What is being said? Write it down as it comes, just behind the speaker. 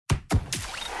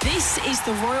This is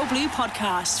the Royal Blue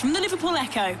Podcast from the Liverpool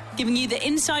Echo, giving you the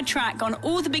inside track on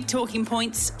all the big talking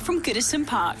points from Goodison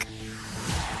Park.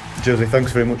 Jose,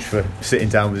 thanks very much for sitting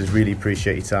down with us. Really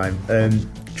appreciate your time.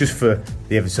 Just for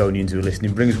the Evertonians who are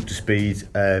listening, bring us up to speed.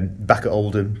 Back at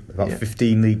Oldham, about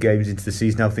 15 league games into the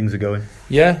season. How things are going?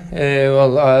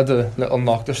 Well, I had a little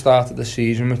knock to start of the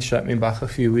season, which set me back a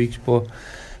few weeks, but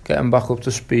getting back up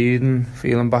to speed and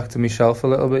feeling back to myself a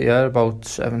little bit, about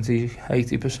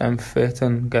 70-80% fit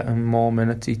and getting more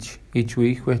minutes each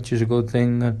week, which is a good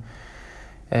thing,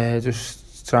 and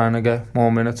just trying to get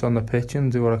more minutes on the pitch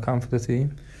and do what I can for the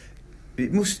team.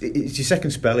 It's your second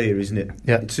spell here, isn't it?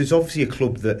 Yeah. It's obviously a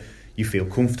club that you feel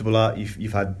comfortable at.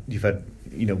 You've had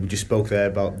we just spoke there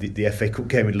about the FA Cup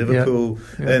game in Liverpool.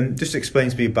 Yeah. Just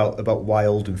explain to me about why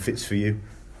Oldham fits for you.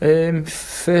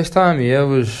 First time here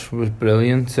was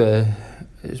brilliant.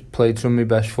 Played some of my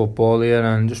best football here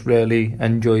and just really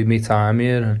enjoyed my time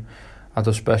here and had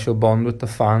a special bond with the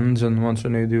fans, and once I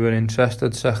knew they were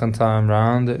interested second time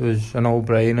round, it was a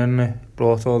no-brainer and it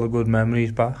brought all the good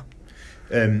memories back.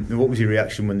 What was your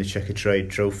reaction when the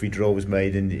Checkatrade Trophy draw was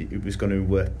made and it was going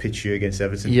to pitch you against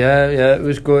Everton? Yeah, it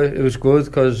was good. It was good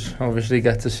because obviously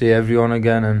get to see everyone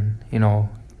again and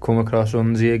come across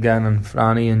Unzi again and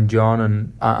Franny and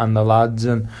John and the lads,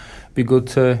 and be good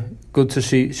to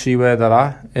see where they're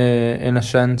at in a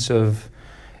sense of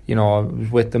I was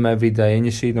with them every day and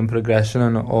you see them progressing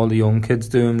and all the young kids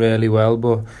doing really well,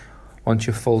 but once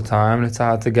you're full time it's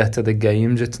hard to get to the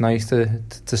games. It's nice to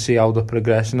see how they're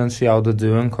progressing and see how they're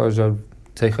doing, because I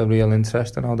take a real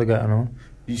interest in how they're getting on.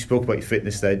 You spoke about your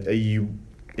fitness there. Are you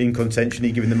in contention? Are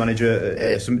you giving the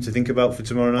manager something to think about for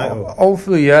tomorrow night?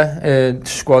 Hopefully, yeah. The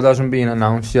squad hasn't been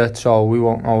announced yet, so we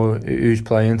won't know who's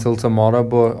playing till tomorrow,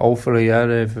 but hopefully, yeah,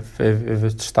 if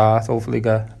it starts, hopefully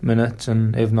get minutes,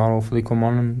 and if not, hopefully come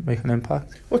on and make an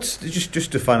impact. What's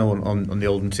just a final on the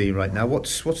Oldham team right now?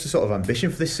 What's the sort of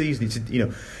ambition for this season? It's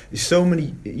there's so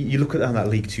many. You look at that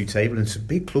League Two table and some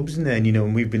big clubs in there,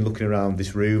 and we've been looking around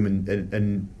this room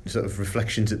and sort of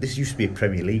reflections that this used to be a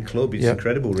Premier League club. It's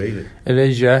incredible, really. It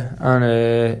is, yeah,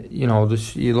 and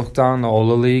you look down all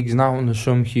the leagues now, and there's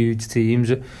some huge teams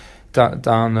down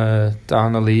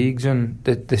the leagues, and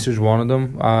this is one of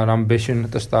them. Our ambition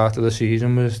at the start of the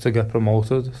season was to get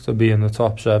promoted, to be in the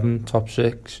top 7, top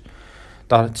 6.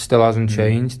 That still hasn't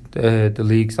changed. The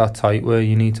league's that tight where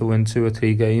you need to win 2 or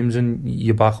 3 games and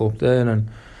you're back up there,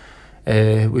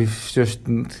 and we've just,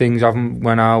 things haven't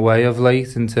went our way of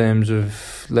late in terms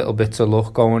of little bits of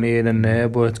luck going here and there,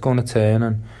 but it's going to turn,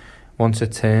 and once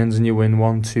it turns and you win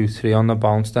 1, 2, 3 on the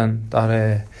bounce, then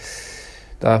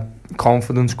that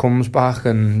confidence comes back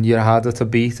and you're harder to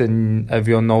beat and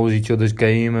everyone knows each other's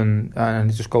game, and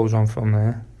it just goes on from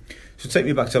there. So take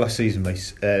me back to last season,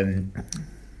 mate.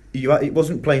 It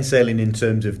wasn't plain sailing in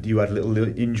terms of you had little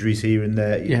injuries here and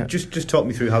there. Yeah. Just talk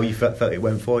me through how you felt it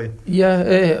went for you.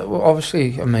 Yeah,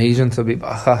 obviously amazing to be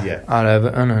back at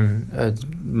Everton, and a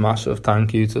massive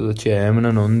thank you to the chairman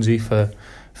and Unzi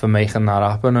for making that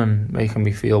happen and making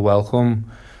me feel welcome.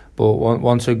 But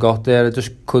once I got there, I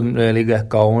just couldn't really get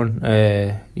going.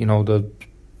 The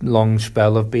long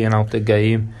spell of being out the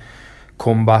game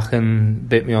come back and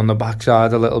bit me on the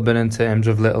backside a little bit in terms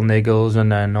of little niggles,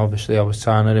 and then obviously I was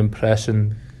trying to impress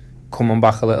and coming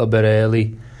back a little bit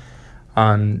early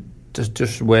and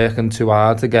just working too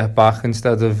hard to get back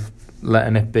instead of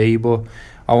letting it be. But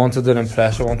I wanted to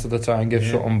impress, I wanted to try and give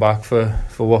something back for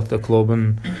what the club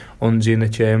and Unzi and the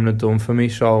chairman had done for me,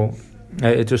 so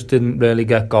it just didn't really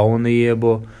get going the year.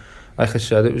 But like I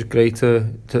said, it was great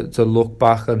to look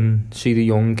back and see the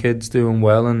young kids doing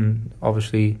well, and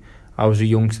obviously I was a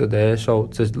youngster there, so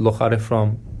to look at it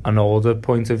from an older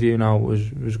point of view now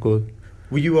was good.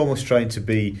 Were you almost trying to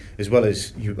be, as well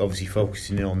as you obviously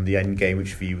focusing on the end game,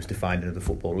 which for you was to find another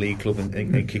Football League club and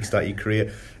kickstart your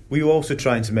career, were you also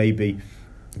trying to maybe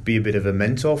be a bit of a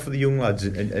mentor for the young lads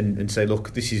and say,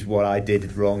 look, this is what I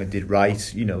did wrong and did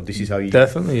right, this is how you...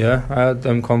 Definitely, yeah. I had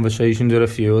them conversations with a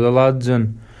few of the lads,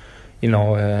 and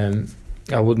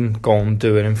I wouldn't go and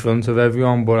do it in front of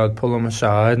everyone, but I'd pull them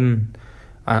aside and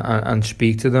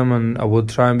speak to them, and I would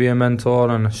try and be a mentor,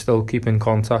 and I still keep in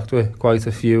contact with quite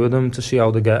a few of them to see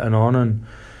how they're getting on and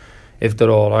if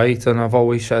they're alright. And I've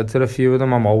always said to a few of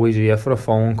them, I'm always here for a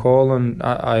phone call, and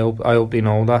I hope they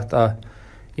know that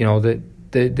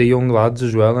the young lads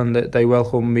as well, and they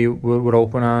welcome me with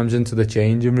open arms into the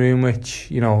changing room, which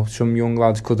some young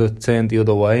lads could have turned the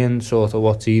other way and sort of,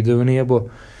 what's he doing here? But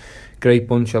great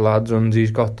bunch of lads, and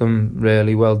he's got them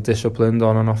really well disciplined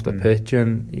on and off the pitch,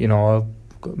 and I've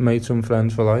made some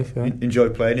friends for life. Yeah. Enjoy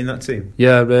playing in that team?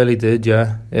 Yeah, I really did.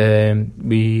 Yeah,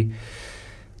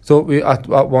 it's thought we at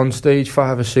one stage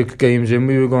 5 or 6 games in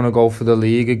we were going to go for the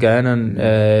league again,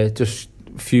 and just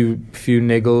few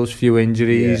niggles, few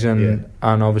injuries, and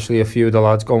obviously a few of the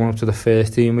lads going up to the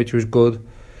first team, which was good.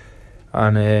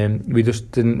 And we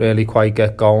just didn't really quite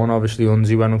get going. Obviously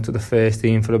Unzi went up to the first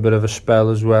team for a bit of a spell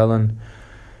as well, and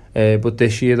but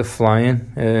this year they're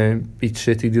flying. Beat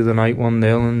City the other night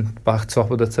 1-0 and back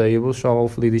top of the table, so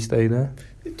hopefully they stay there.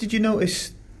 Did you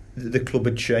notice that the club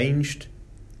had changed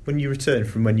when you returned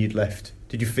from when you'd left?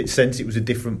 Did you sense it was a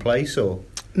different place, or?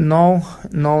 No,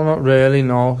 not really,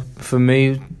 no. For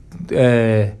me,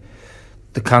 the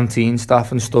canteen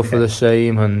staff and stuff were the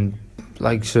same, and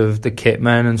like sort of the kit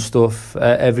men and stuff,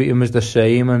 everything was the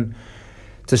same, and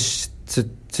to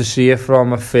see it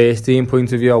from a first team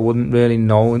point of view, I wouldn't really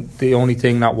know. The only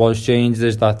thing that was changed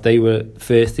is that they were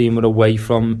first team were away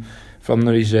from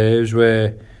the reserves,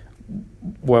 where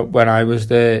when I was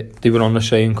there, they were on the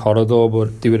same corridor,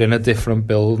 but they were in a different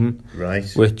building. Right.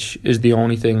 Which is the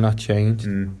only thing that changed.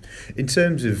 In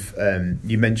terms of,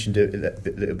 you mentioned a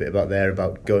little bit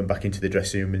about going back into the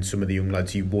dressing room and some of the young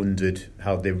lads, you wondered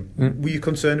how they... Were you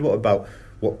concerned about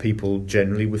what people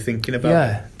generally were thinking about?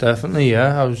 Yeah, definitely,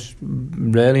 yeah. I was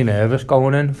really nervous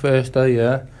going in first day,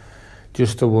 yeah.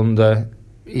 Just to wonder,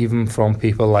 even from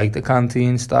people like the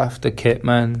canteen staff, the kit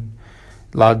men,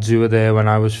 lads who were there when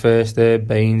I was first there,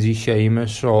 Bainesy,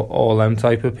 Seamus, all them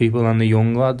type of people, and the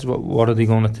young lads, what are they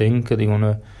going to think? Are they going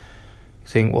to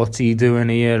think, what's he doing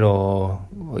here, or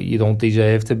you don't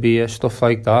deserve to be here, stuff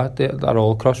like that? That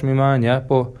all crossed my mind, yeah.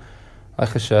 But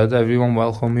like I said, everyone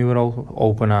welcomed me with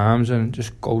open arms, and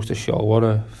just goes to show what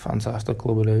a fantastic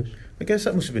club it is. I guess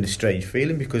that must have been a strange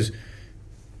feeling, because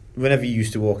whenever you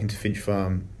used to walk into Finch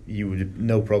Farm, you would have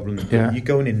no problems, but you're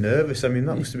going in nervous. I mean,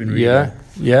 that must have been really...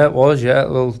 Yeah, it was, yeah. A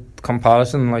little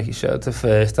comparison, like you said, the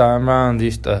first time round,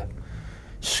 used to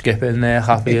skip in there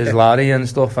happy as Larry and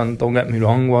stuff, and don't get me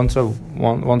wrong, once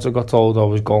I got told I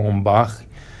was going back,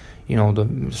 you know,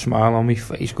 the smile on my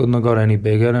face couldn't have got any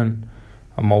bigger, and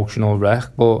emotional wreck,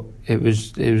 but it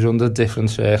was under different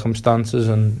circumstances,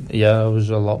 and I was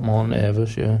a lot more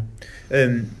nervous, yeah.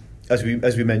 As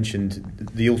we mentioned,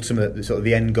 the ultimate, sort of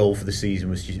the end goal for the season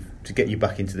was to get you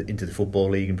back into the football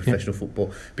league and professional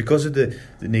football. Because of the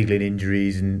niggling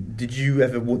injuries, and did you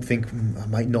ever think, I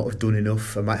might not have done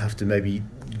enough, I might have to maybe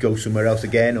go somewhere else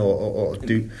again, or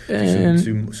do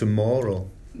some more? Or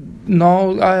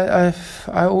no, I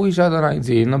always had an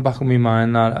idea in the back of my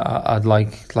mind that I'd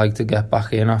like to get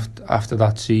back in after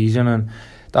that season, and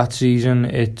that season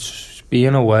it's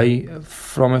being away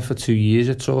from it for 2 years,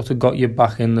 it sort of got you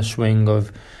back in the swing of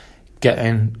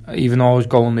getting, even though I was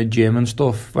going to the gym and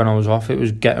stuff when I was off, it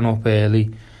was getting up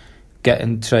early,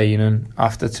 getting training,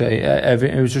 after training,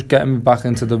 everything. It was just getting me back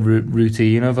into the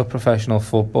routine of a professional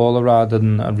footballer rather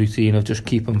than a routine of just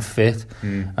keeping fit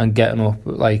and getting up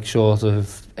like sort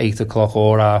of 8 o'clock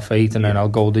or 8:30, and then I'll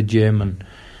go to the gym, and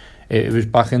it was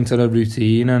back into the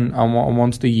routine, and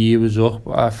once the year was up,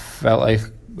 I felt like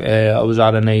I was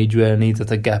at an age where I needed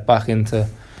to get back into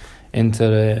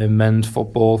the men's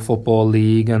football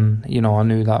league, and you know, I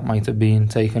knew that might have been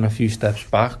taking a few steps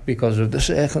back because of the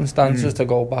circumstances to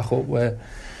go back up where,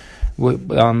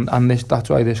 and that's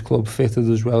why this club fitted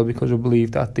as well, because I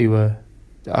believe that they were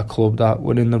a club that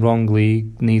were in the wrong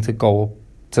league, need to go up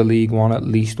to League One at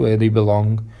least where they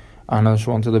belong, and I just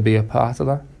wanted to be a part of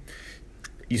that.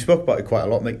 You spoke about it quite a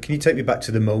lot, mate. Can you take me back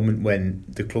to the moment when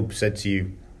the club said to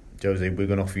you, Jose, we're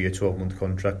going to offer you a 12-month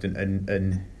contract,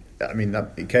 and I mean,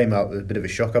 that it came out with a bit of a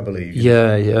shock, I believe.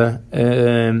 Yeah.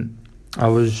 I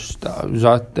was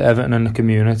at Everton in the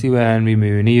Community where Henry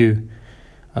Mooney, who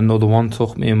another one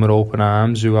took me in with open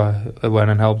arms, who I went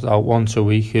and helped out once a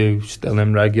week, who's still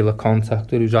in regular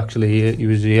contact with, who's actually here. He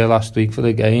was here last week for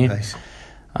the game. Nice.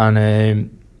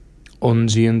 And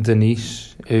Unzi and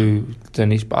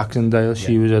Denise Baxendale,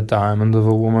 she was a diamond of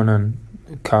a woman, and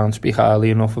can't speak highly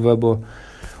enough of her, but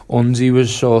Unzi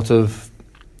was sort of,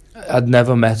 I'd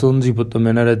never met Unzi, but the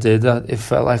minute I did, it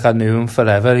felt like I knew him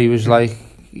forever. He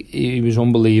was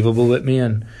unbelievable with me,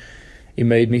 and he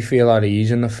made me feel at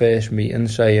ease in the first meeting,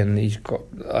 saying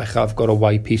I've got a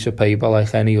white piece of paper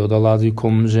like any other lad who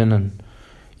comes in, and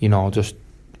you know, just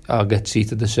I'll get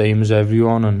seated the same as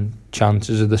everyone, and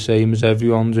chances are the same as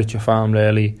everyone's, which I found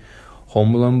really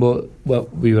humbling.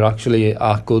 But we were actually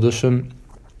at Goodison,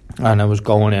 and I was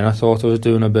going in, I thought I was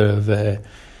doing a bit of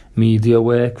media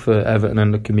work for Everton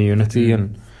in the Community,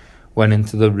 and went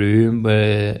into the room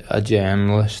where a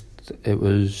journalist, it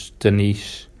was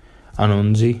Denise and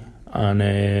Unzi, and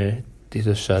they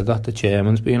just said that the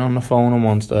chairman's been on the phone and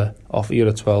wants to offer you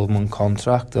a 12-month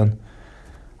contract, and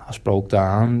I just broke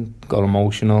down, got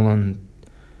emotional, and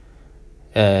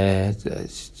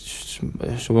It's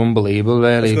unbelievable,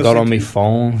 really. Got on my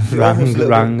phone,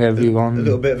 rang everyone. A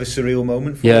little bit of a surreal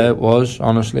moment for you? Yeah, it was,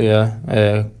 honestly, yeah.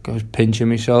 I was pinching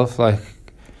myself, like,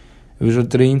 it was a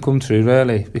dream come true,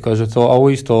 really, because I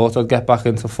always thought I'd get back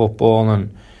into football,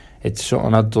 and it's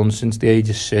something I'd done since the age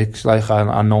of 6. Like,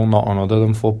 I know nothing other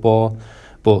than football,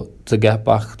 but to get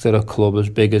back to the club as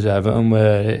big as Everton,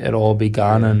 where it all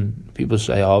began, and people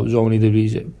say, oh, it was only the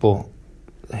reason, but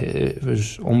it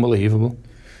was unbelievable.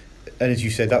 And as you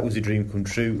said, that was a dream come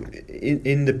true.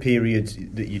 In the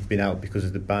period that you'd been out because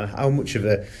of the ban, how much of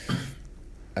a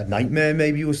nightmare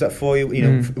maybe was that for you? You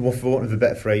know, for want of a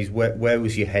better phrase, where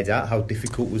was your head at? How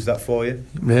difficult was that for you?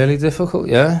 Really difficult,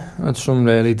 yeah. I had some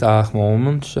really dark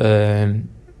moments, and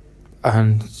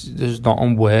there's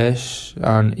nothing worse.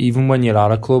 And even when you're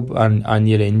at a club and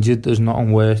you're injured, there's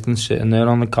nothing worse than sitting there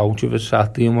on the couch of a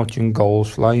Saturday and watching goals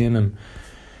flying, and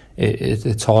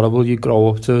it's horrible. You grow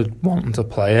up to wanting to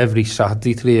play every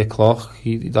Saturday 3 o'clock.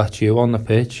 That's you on the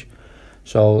pitch.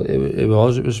 So it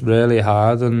was really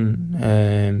hard,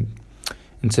 and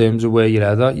in terms of where you're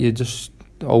at, you're just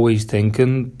always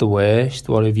thinking the worst.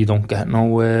 What if you don't get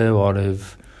nowhere? What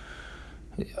if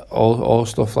all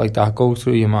stuff like that goes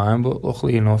through your mind? But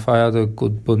luckily enough, I had a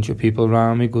good bunch of people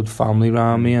around me, good family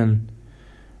around me,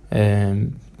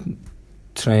 and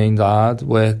trained hard,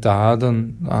 worked hard,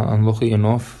 and lucky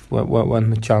enough, when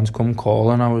the chance come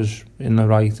calling, I was in the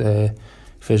right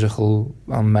physical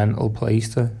and mental place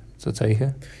to take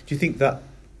it. Do you think that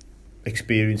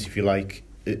experience, if you like,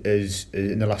 is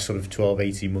in the last sort of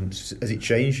 12-18 months, has it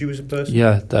changed you as a person?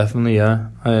 Yeah, definitely, yeah.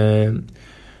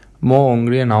 More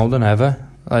hungry now than ever.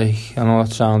 Like, I know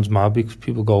that sounds mad because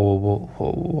people go, well,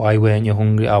 why weren't you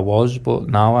hungry? I was, but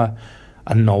now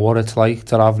I know what it's like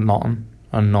to have nothing.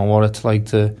 I know what it's like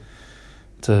to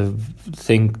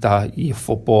think that your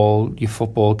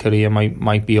football career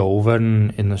might be over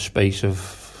in the space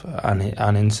of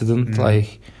an incident.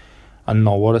 Like, I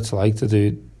know what it's like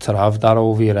to have that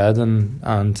over your head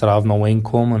and to have no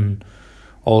income and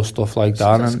all stuff like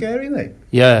that. Is that scary, mate?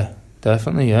 Yeah,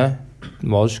 definitely, yeah. It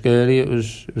was scary, it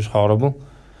was horrible.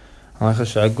 And like I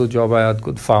said, good job I had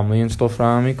good family and stuff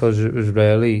around me, because it was a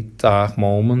really dark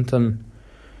moment, and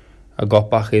I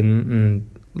got back in, and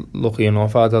lucky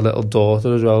enough I had a little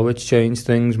daughter as well, which changed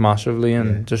things massively,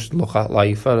 and just look at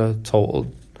life at a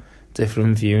total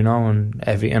different view now, and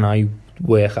everything I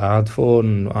work hard for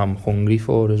and I'm hungry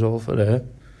for is all for her.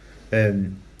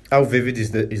 How vivid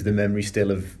is the memory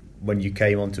still of when you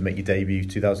came on to make your debut,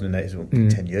 2008, is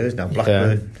 10 years now,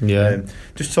 Blackburn? Yeah.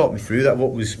 Just talk me through that.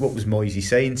 What was Moisey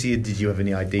saying to you? Did you have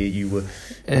any idea you were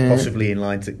possibly in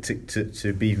line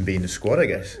to even be in the squad, I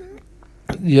guess?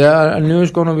 Yeah, I knew I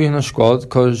was going to be in the squad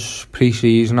because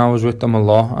pre-season I was with them a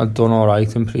lot. I'd done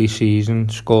alright in pre-season,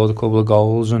 scored a couple of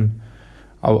goals, and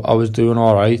I was doing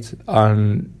alright.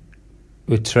 And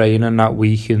with training that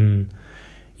week, and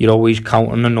you're always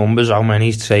counting the numbers, how many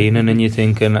he's training, and you're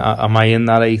thinking, am I in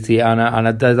that 80? And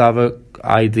I did have an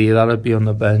idea that I'd be on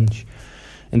the bench.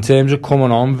 In terms of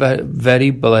coming on,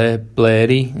 very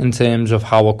blurry in terms of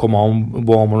how I come on,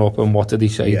 warming up, and what did he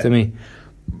say to me.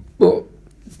 But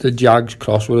the Jags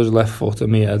cross with his left foot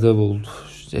in my head, well,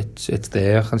 it's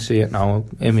there. I can see it now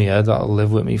in my head. That'll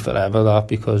live with me forever, that,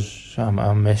 because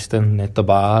I missed and hit the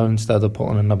bar instead of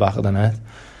putting it in the back of the net.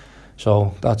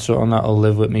 So that's something that'll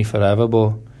live with me forever.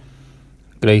 But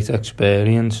great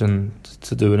experience, and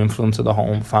to do it in front of the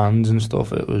home fans and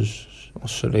stuff, it was a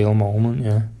surreal moment,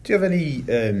 yeah. Do you have any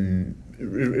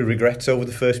regrets over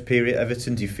the first period at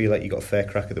Everton? Do you feel like you got a fair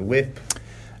crack at the whip?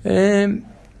 It's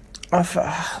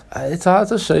hard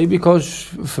to say, because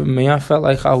for me I felt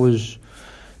like I was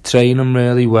training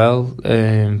really well,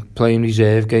 playing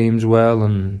reserve games well,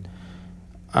 and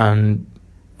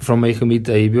from making my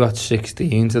debut at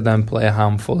 16 to then play a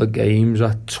handful of games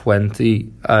at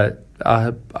 20,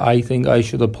 I think I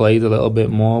should have played a little bit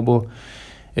more. But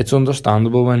it's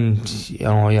understandable when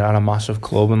you're at a massive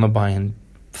club and they're buying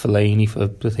Fellaini for,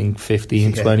 I think,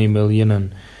 15-20 million,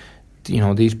 and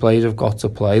these players have got to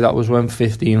play. That was when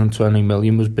 15 and 20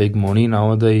 million was big money.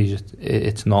 Nowadays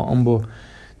it's nothing, but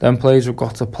then players have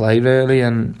got to play, really,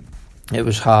 and it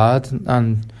was hard.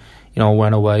 And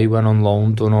went away, went on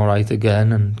loan, done alright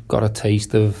again, and got a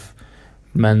taste of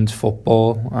men's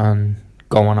football and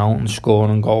going out and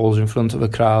scoring goals in front of a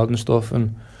crowd and stuff.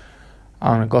 And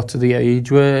I got to the age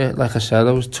where, like I said,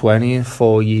 I was 20,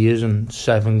 4 years and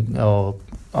 7 or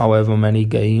however many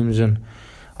games, and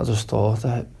I just thought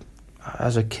that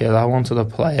as a kid I wanted to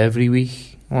play every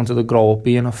week. I wanted to grow up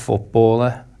being a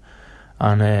footballer,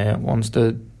 and once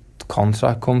the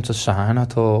contract come to sign, I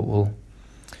thought, well,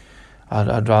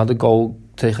 I'd rather go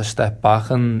take a step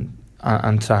back and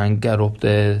and try and get up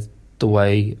there the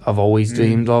way I've always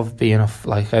dreamed of, being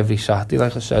like every Saturday,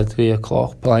 like I said, 3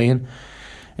 o'clock playing,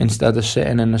 instead of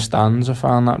sitting in the stands. I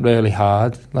found that really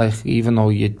hard. Like, even though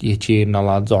you're cheering the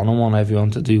lads on and want everyone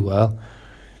to do well,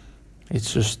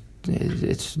 it's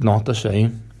not the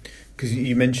same. Because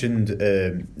you mentioned,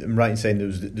 I'm right in saying there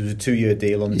was a 2-year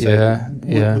deal on the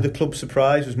table. Were the club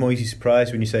surprised? Was Moisey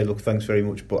surprised when you say, look, thanks very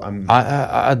much, but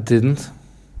I didn't.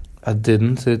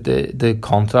 The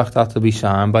contract had to be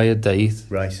signed by a date.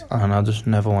 Right. And I just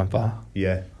never went back.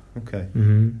 Yeah, okay.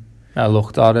 Mm-hmm. I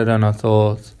looked at it and I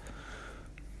thought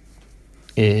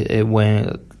it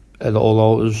went,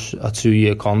 although it was a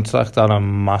 2-year contract at a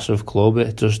massive club,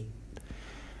 it just,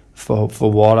 for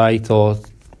what I thought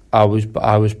I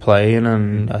was playing,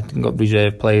 and I think got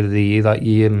reserve player of the year that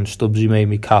year, and Stubbsy made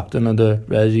me captain of the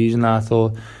Rezzies, and I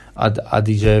thought I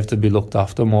deserved to be looked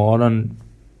after more, and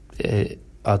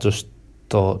I just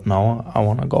thought, no, I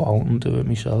want to go out and do it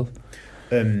myself.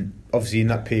 Obviously in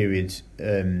that period,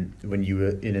 when you were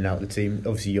in and out of the team,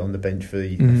 obviously you're on the bench for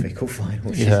the FA Cup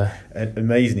final, which is an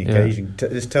amazing occasion.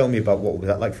 Just tell me about what was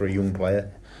that like for a young player?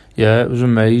 Yeah, it was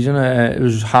amazing. It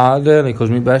was hard really, because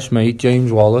my best mate,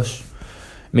 James Wallace,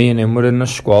 me and him were in the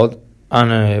squad,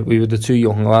 and we were the 2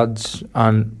 young lads,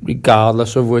 and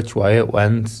regardless of which way it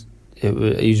went,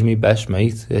 he's my best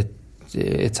mate.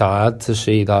 It's hard to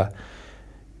see that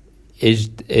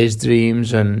his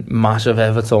dreams, and massive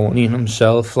Evertonian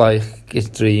himself, like his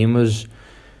dream was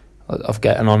of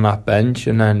getting on that bench,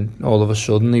 and then all of a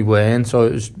sudden he weren't. So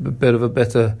it was a bit of a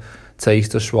bitter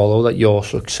taste to swallow, that your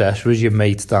success was your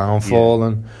mate's downfall.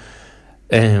 And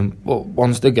but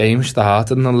once the game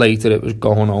started, and then later it was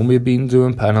going on, we'd been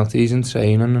doing penalties and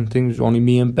training and things. Only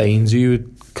me and Bainesy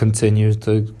would continue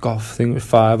to go, I think it was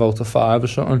 5 out of 5 or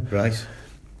something. Right.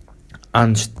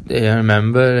 And I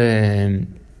remember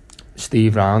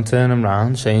Steve Round turning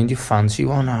round saying, "Do you fancy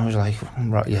one?" I was like,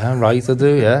 "Yeah, right, I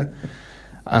do, yeah."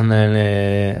 And then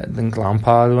I think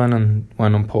Lampard went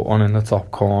and put one in the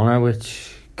top corner,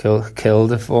 which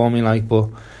killed it for me, like. But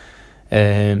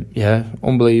yeah,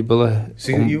 unbelievable.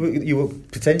 So you were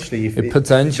potentially,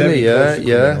 yeah.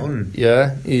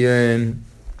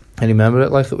 I remember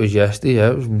it like it was yesterday.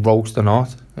 Yeah, it was roasting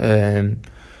hot. I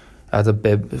had a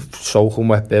bib, soaking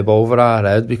wet bib over our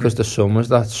head because the sun was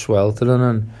that sweltering,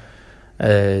 and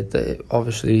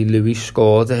obviously Louis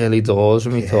scored early doors,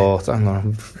 and we thought,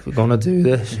 we're gonna do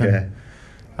this.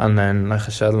 And then, like I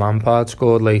said, Lampard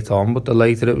scored late on, but the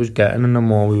later it was getting and the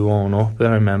more we warmed up, I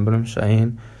remember him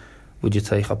saying, "Would you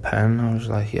take a pen?" I was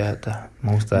like, yeah,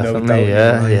 most definitely,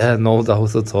 no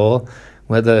doubt at all.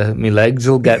 Whether my legs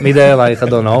will get me there, like, I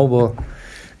don't know, but...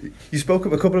 You spoke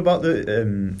a couple about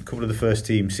the couple of the first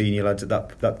team senior lads at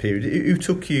that period. Who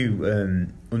took you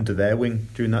under their wing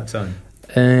during that time?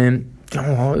 You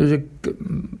know what, it was a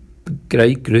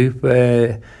great group.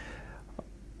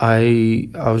 I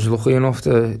was lucky enough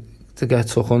to get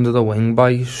took under the wing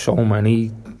by so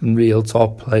many real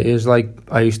top players. Like,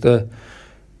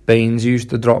 Baines used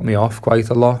to drop me off quite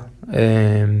a lot.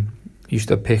 Used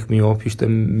to pick me up, used to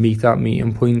meet at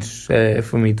meeting points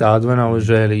for my dad when I was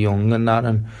really young and that,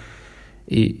 and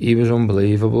he was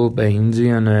unbelievable, Bainesy,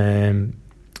 and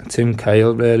Tim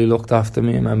Cahill really looked after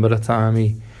me. I remember a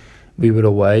time we were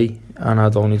away and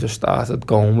I'd only just started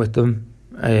going with them.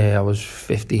 I was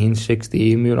 15,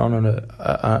 16, we were on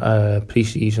a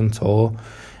pre-season tour,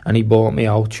 and he bought me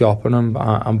out shopping and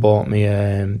bought me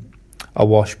a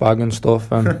wash bag and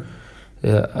stuff, and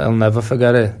I'll never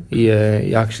forget it. He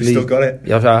actually... You still got it?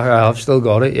 Yes, I have still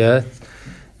got it, yeah.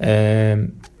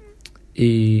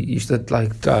 He used to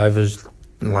like drive his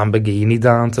Lamborghini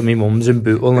down to my mum's in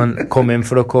Bootle and come in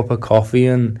for a cup of coffee,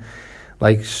 and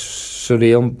like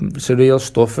surreal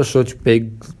stuff for such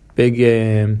big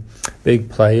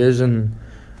players. And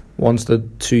once the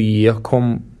 2-year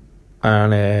come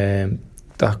and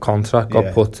that contract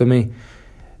got put to me,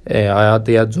 I had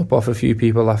the heads up off a few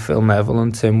people that Phil Neville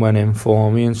and Tim went in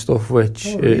for me and stuff, which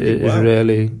is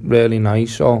really, really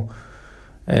nice. So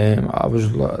I was,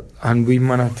 and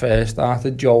when I first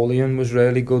started, Jolyon was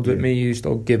really good with me. He used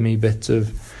to give me bits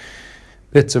of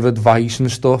advice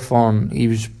and stuff on. He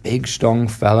was a big, strong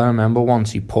fella. I remember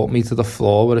once he put me to the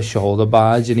floor with a shoulder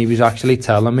barge, and he was actually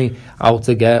telling me how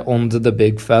to get under the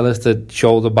big fellas to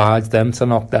shoulder barge them to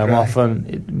knock them off. And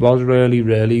it was really,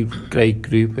 really great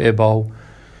group. There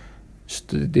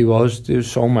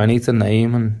was so many to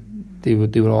name, and they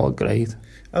were all great.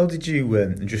 How did you,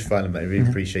 and just finally, I really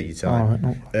appreciate your time.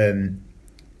 Right, no.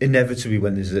 Inevitably,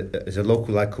 when there's a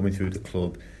local lad coming through the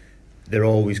club, they're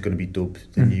always going to be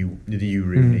dubbed the new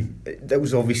Rooney. That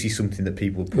was obviously something that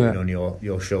people were putting on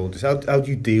your shoulders. How do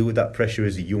you deal with that pressure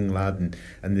as a young lad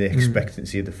and the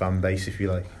expectancy of the fan base, if you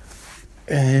like?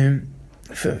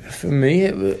 For me,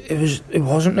 it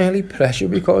wasn't really pressure,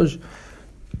 because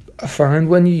I find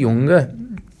when you're younger,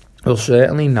 well,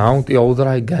 certainly now, the older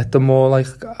I get, the more like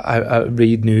I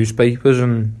read newspapers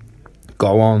and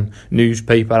go on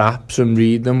newspaper apps and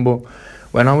read them. But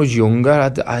when I was younger,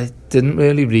 I didn't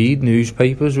really read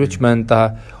newspapers, which meant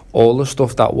that all the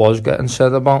stuff that was getting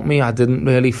said about me, I didn't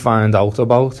really find out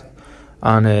about.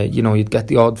 And, you'd get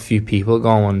the odd few people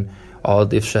going, oh,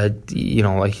 they've said,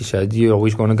 like you said, you're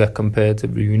always going to get compared to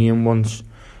Rooney. And once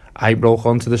I broke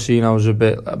onto the scene, I was a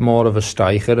bit more of a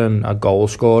striker and a goal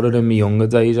scorer in my younger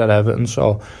days at Everton.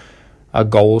 So a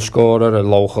goal scorer, a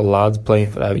local lad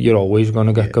playing for Everton, you're always going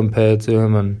to get compared to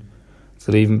him. And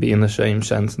to even be in the same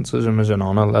sentence as him is an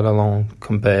honour, let alone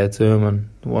compared to him, and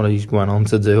what he's went on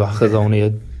to do I could only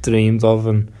have dreamed of,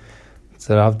 and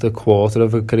to have the quarter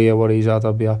of a career what he's had,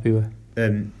 I'd be happy with.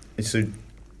 So you're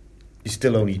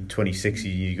still only 26,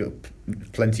 you've got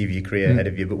plenty of your career ahead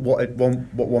of you, but what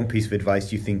one piece of advice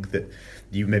do you think that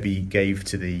you maybe gave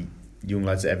to the young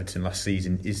lads at Everton last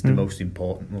season is the most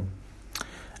important one?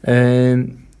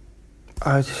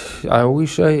 I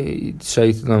always say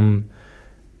to them,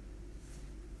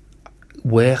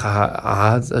 work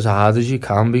hard as you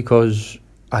can, because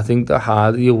I think the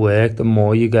harder you work, the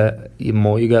more you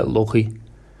get lucky.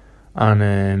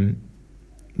 And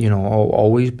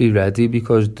always be ready,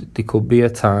 because there could be a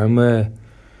time where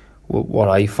what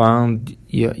I found,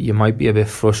 you might be a bit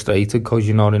frustrated because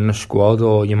you're not in the squad,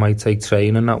 or you might take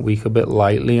training that week a bit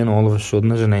lightly, and all of a sudden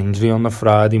there's an injury on the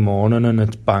Friday morning and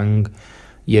it's bang,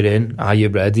 you're in. Are you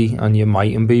ready? And you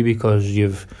mightn't be, because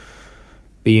you've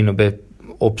been a bit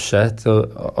upset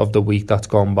of the week that's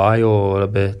gone by, or a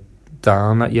bit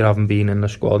down that you haven't been in the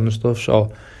squad and stuff.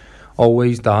 So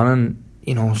always down,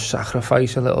 and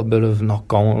sacrifice a little bit of not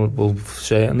going. Well,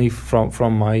 certainly from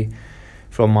my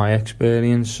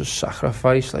experience,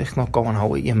 sacrifice like not going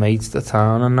out with your mates to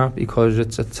town and that, because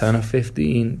it's a 10 or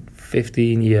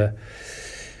 15 year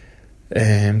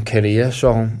career.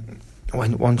 So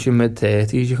once you're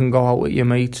mid-30s, you can go out with your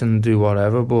mates and do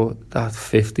whatever, but that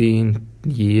 15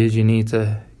 years you need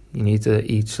to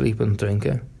eat, sleep and drink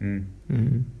it.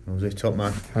 That was it, top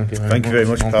man. Thank you very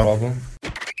much, no pal. Problem.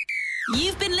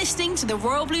 You've been listening to the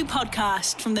Royal Blue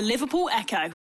Podcast from the Liverpool Echo.